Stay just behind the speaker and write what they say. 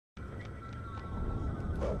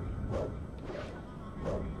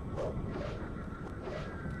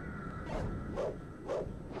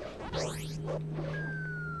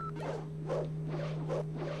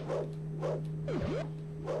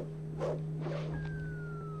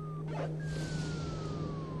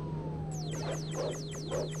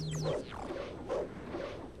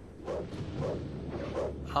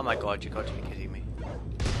Oh my god, you got to be kidding me.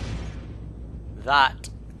 That...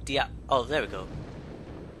 oh, there we go.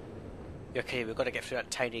 Okay, we've got to get through that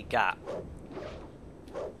tiny gap.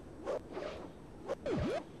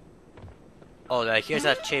 Oh, now here's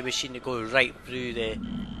a chain machine that goes right through the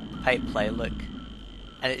pipeline, look.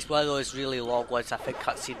 And it's one of those really long ones. I think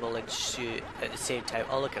cutscene will ensue at the same time.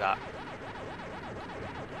 Oh, look at that.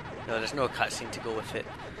 No, there's no cutscene to go with it.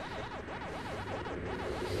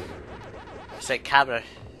 It's like camera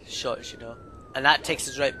shots, you know. And that takes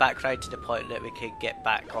us right back round to the point that we can get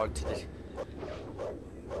back onto the...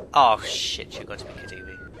 Oh shit, you've got to be kidding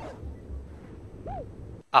me.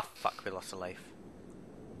 Oh fuck, we lost a life.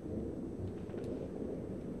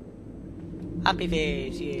 Happy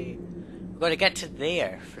face, yay. We're going to get to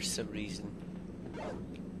there for some reason.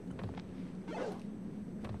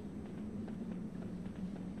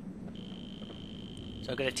 So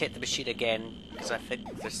I'm going to take the machine again, because I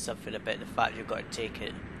think there's something about the fact you've got to take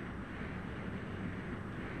it.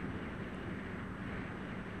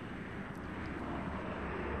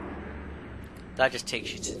 That just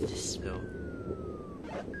takes you to this though.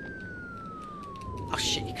 Oh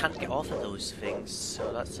shit, you can't get off of those things,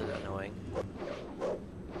 so that's annoying.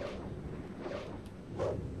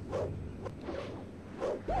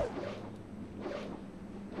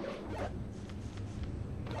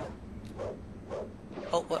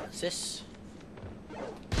 Oh, what's this?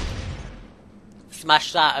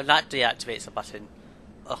 Smash that and that deactivates a button.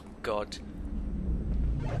 Oh god.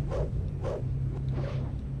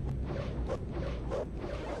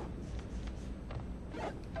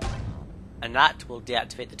 And that will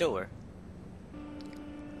deactivate the door.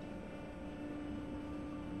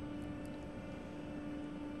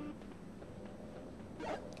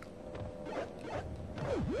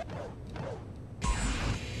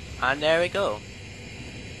 And there we go.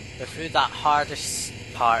 We're through that hardest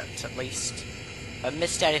part, at least. If I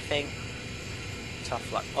missed anything,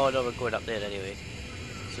 tough luck. Oh no, we're going up there anyway.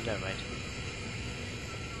 So never mind.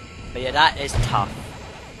 But yeah, that is tough.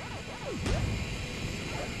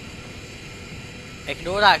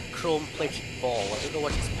 Ignore that chrome-plated ball. I don't know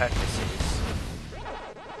what its purpose is,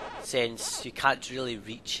 since you can't really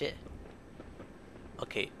reach it.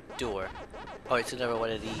 Okay, door. Oh, it's another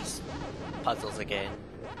one of these puzzles again.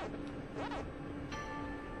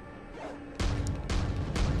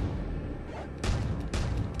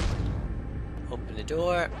 Open the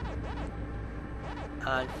door,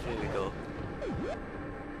 and through we go.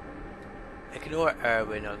 Ignore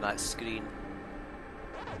Erwin on that screen.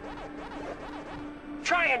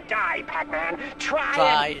 Try and die, Pac-Man.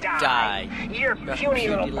 Try and die. Your puny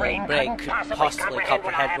little brain couldn't possibly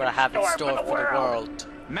comprehend what I have in store for the world.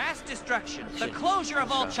 Mass destruction, the closure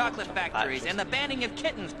of all chocolate factories, and the banning of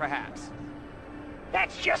kittens, perhaps.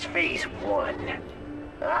 That's just phase one.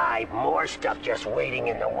 I've more stuff just waiting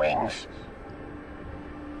in the wings.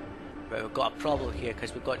 Right, we've got a problem here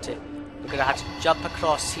because we're gonna have to jump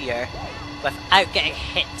across here without getting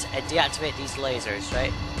hit and deactivate these lasers,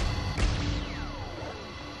 right?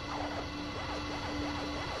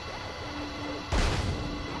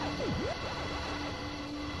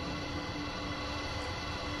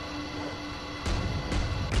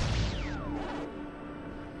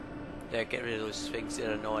 There, get rid of those things,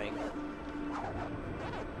 they're annoying.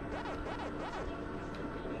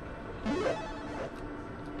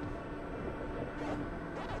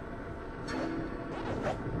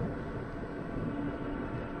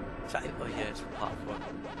 Oh yeah, it's a platform.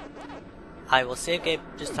 I will save game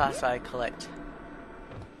just as I collect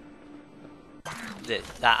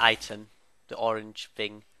that item, the orange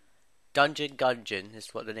thing. Dungeon Gungeon is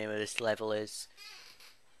what the name of this level is.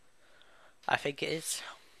 I think it is.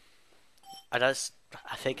 That's,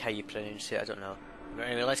 I think how you pronounce it, I don't know. But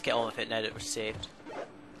anyway, let's get on with it now that we're saved.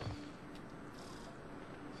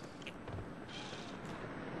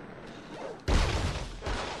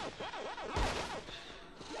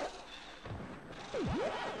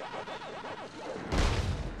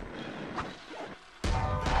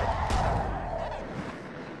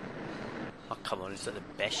 Oh come on, is that the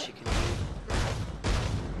best you can do?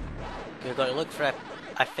 We've got to look for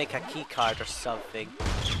I think a key card or something.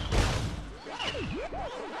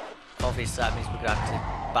 Obviously that means we're going to have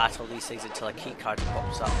to battle these things until a key card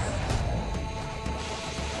pops up.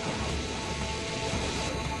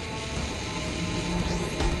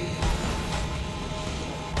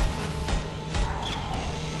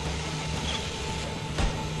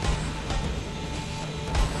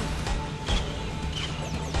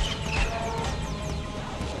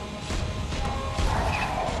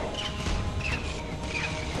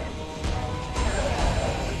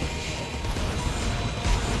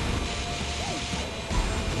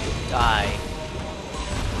 Die.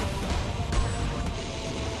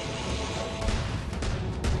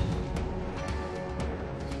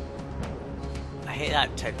 hate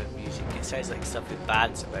that type of music. It sounds like something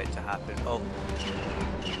bad's about to happen. Oh.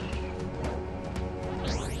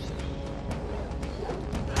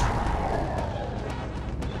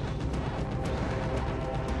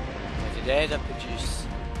 Did I end up produce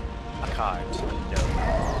a card? No.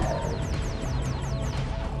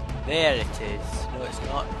 There it is. No, it's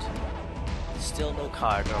not. Still no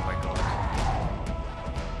card. Oh my god.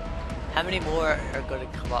 How many more are going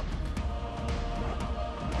to come up?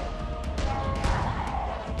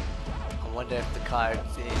 I wonder if the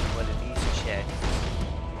card's in one of these chests.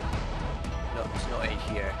 No, it's not in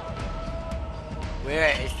here. Where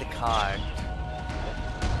is the card?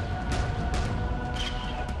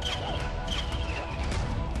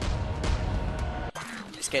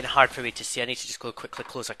 It's getting hard for me to see. I need to just go quickly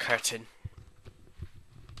close a curtain.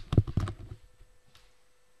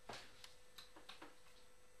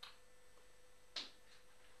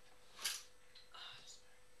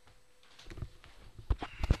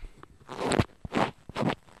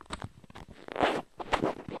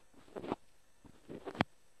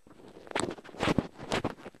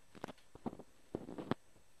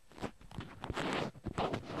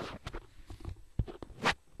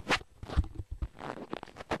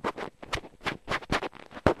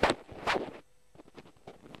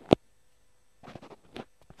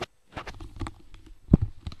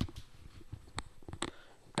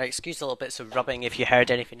 Right, excuse a little bits of rubbing if you heard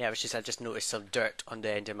anything there. It's just I just noticed some dirt on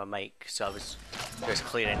the end of my mic, so I was just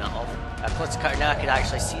clearing that off. I closed the curtain now. I could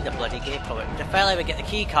actually see the bloody gate from it. But finally, we get the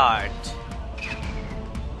key card.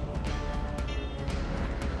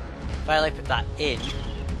 Finally, put that in.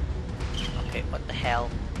 Okay, what the hell?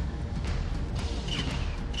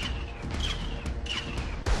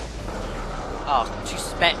 Oh, 2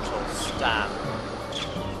 spectrals. Damn.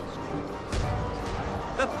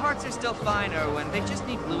 The parts are still fine, Erwin. They just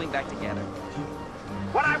need gluing back together.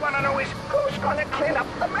 What I want to know is who's going to clean up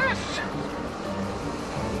the mess?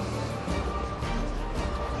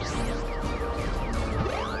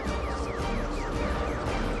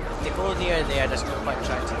 If they go near there, there's no point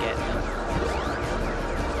trying to get them.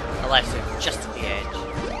 Unless they're just at the edge.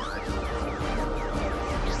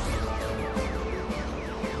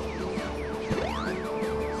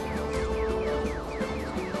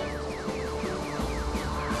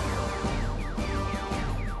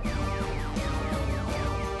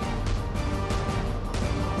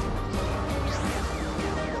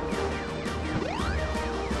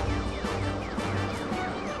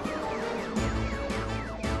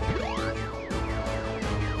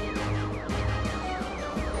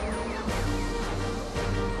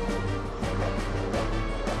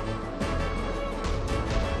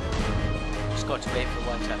 Got to wait for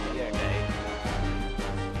one to appear now.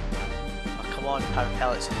 Oh, come on, power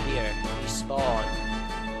pellets appear. Respawn.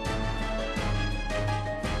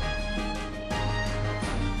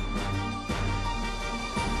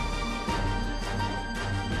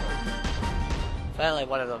 Finally,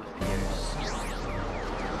 one of them appears.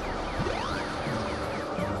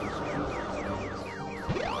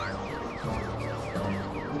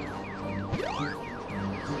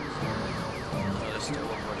 Oh, there's still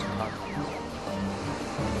one more to come.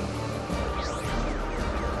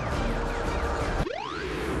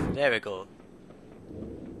 There we go.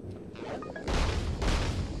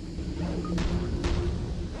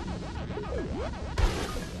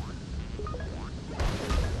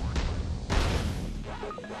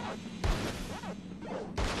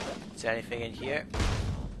 Is there anything in here?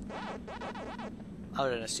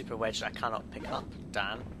 Other than a super wedge that I cannot pick up.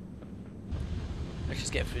 Damn. Let's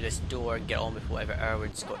just get through this door and get on with whatever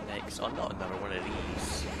Erwin's got next. Oh, not another one of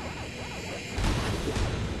these.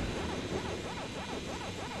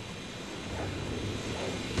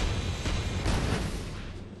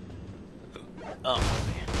 Oh,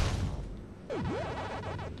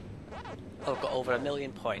 I've got over 1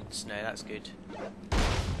 million points now, that's good.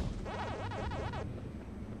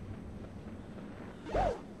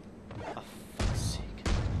 Oh, fuck's sake.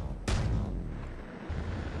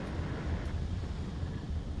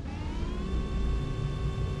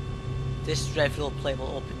 This red roll plate will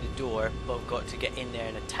open the door, but we've got to get in there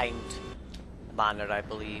in a timed manner, I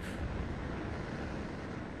believe.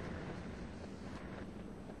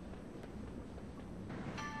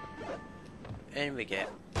 In we get.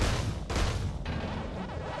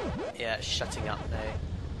 Yeah, it's shutting up now.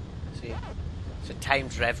 See? It's a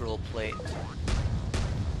timed rev roll plate.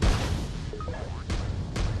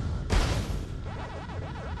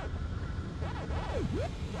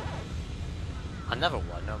 Another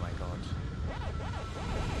one, oh my god.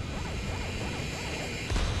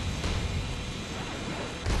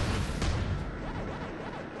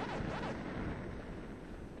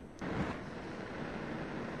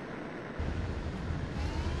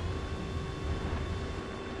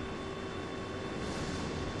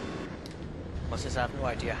 says I have no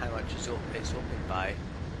idea how much it's opened by.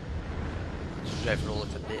 Just drive roll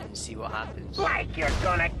it a bit and see what happens. Like you're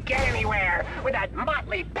gonna get anywhere with that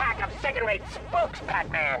motley pack of second-rate spooks,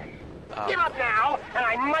 Pac-Man. Give up now, and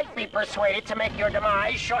I might be persuaded to make your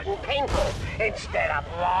demise short and painful instead of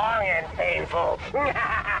long and painful.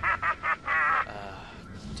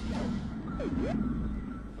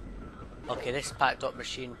 Okay, this packed up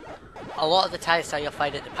machine. A lot of the times, you'll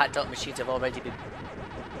find that the packed up machines have already been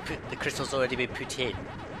the crystals already been put in.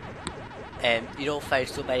 You don't find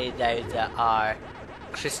so many now that are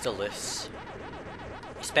crystalless,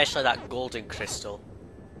 especially that golden crystal.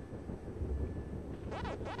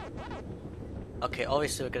 Okay,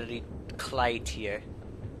 obviously we're gonna need Clyde here.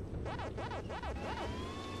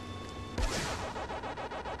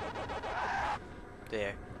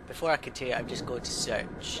 There. Before I continue, I'm just going to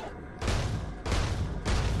search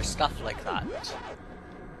for stuff like that.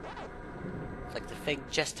 Like the thing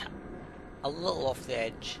just a little off the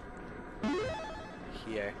edge.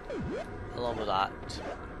 Here. Along with that.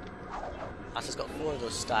 As it's got 4 of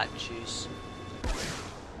those statues.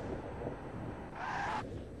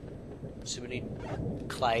 So we need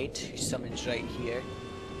Clyde, who summons right here.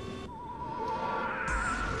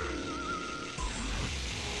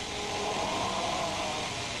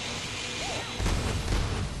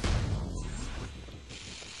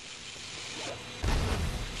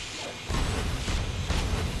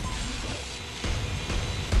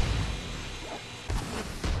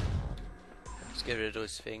 Let's get rid of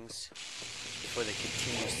those things before they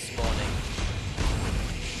continue spawning.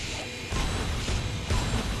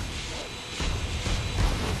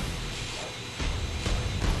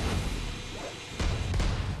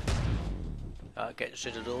 Get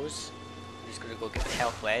rid of those. I'm just gonna go get the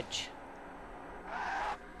health wedge.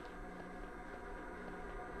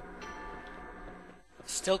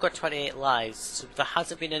 Still got 28 lives, so there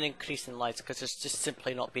hasn't been an increase in lives because there's just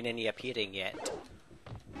simply not been any appearing yet.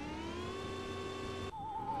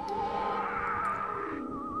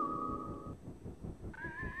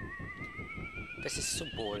 This is so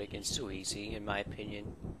boring and so easy, in my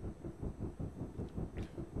opinion.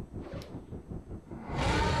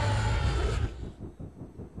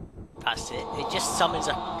 That's it. It just summons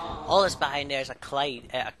a. All that's behind there is a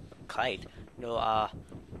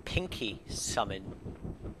Pinky summon.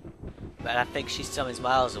 But I think she summons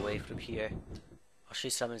miles away from here. Or she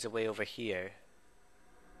summons away over here.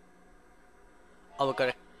 Oh, we're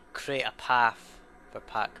gonna create a path for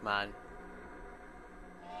Pac-Man.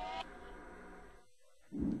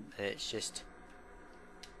 And it's just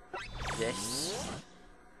this.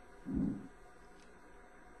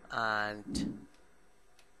 And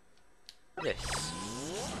this.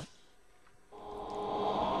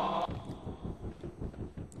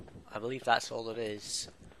 I believe that's all there is.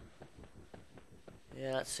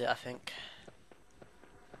 Yeah, that's it, I think.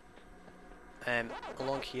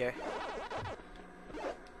 Along here.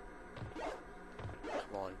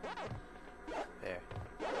 Come on. There.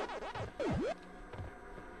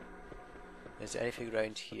 Is there anything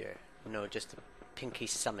around here? No, just a Pinky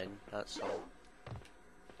summon, that's all.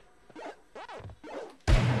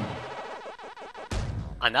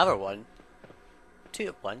 Another one? 2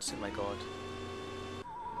 at once, oh my god.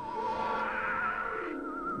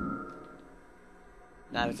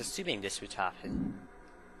 Now I was assuming this would happen.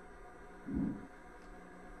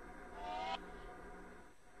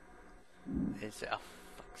 Is it? Oh,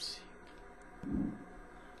 fuck's sake.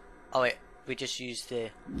 Oh wait, we just use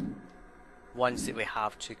the ones that we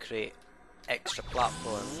have to create extra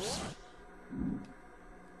platforms.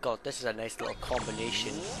 God, this is a nice little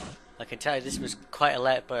combination. I can tell you this was quite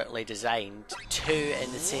elaborately designed. 2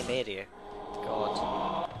 in the same area.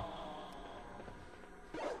 God.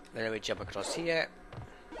 And then we jump across here.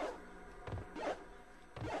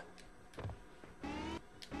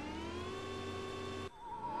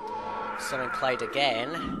 Summon Clyde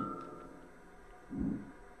again.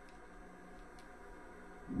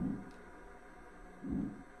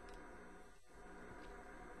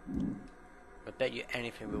 I bet you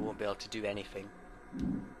anything we won't be able to do anything.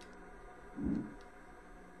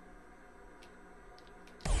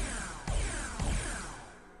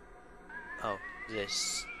 Oh,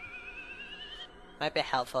 this. Might be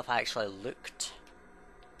helpful if I actually looked.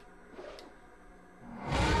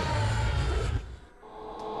 A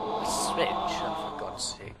switch? Oh, for God's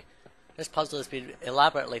sake. This puzzle has been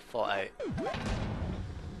elaborately thought out.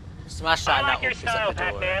 Smash that and that opens up the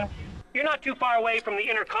door. Pac-Man. You're not too far away from the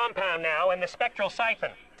inner compound now and the spectral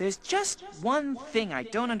siphon. There's just one thing I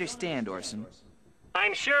don't understand, Orson.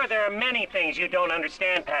 I'm sure there are many things you don't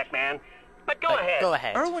understand, Pac-Man. But go ahead. Go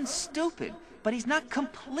ahead. Erwin's stupid, but he's not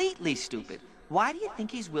completely stupid. Why do you think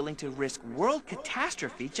he's willing to risk world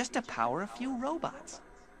catastrophe just to power a few robots?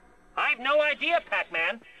 I've no idea,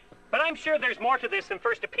 Pac-Man. But I'm sure there's more to this than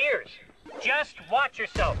first appears. Just watch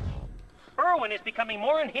yourself. Erwin is becoming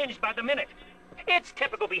more unhinged by the minute. It's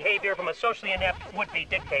typical behavior from a socially inept would-be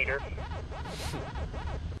dictator.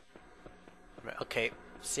 Right, okay,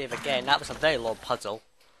 save again. That was a very long puzzle.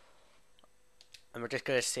 And we're just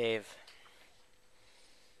going to save.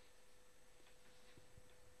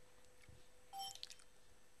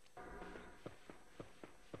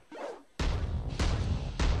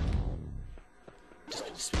 Just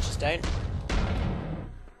put the switches down.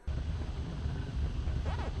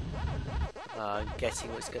 I'm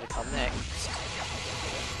guessing what's going to come next.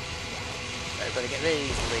 Right, we're going to get rid of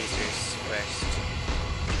these lasers first.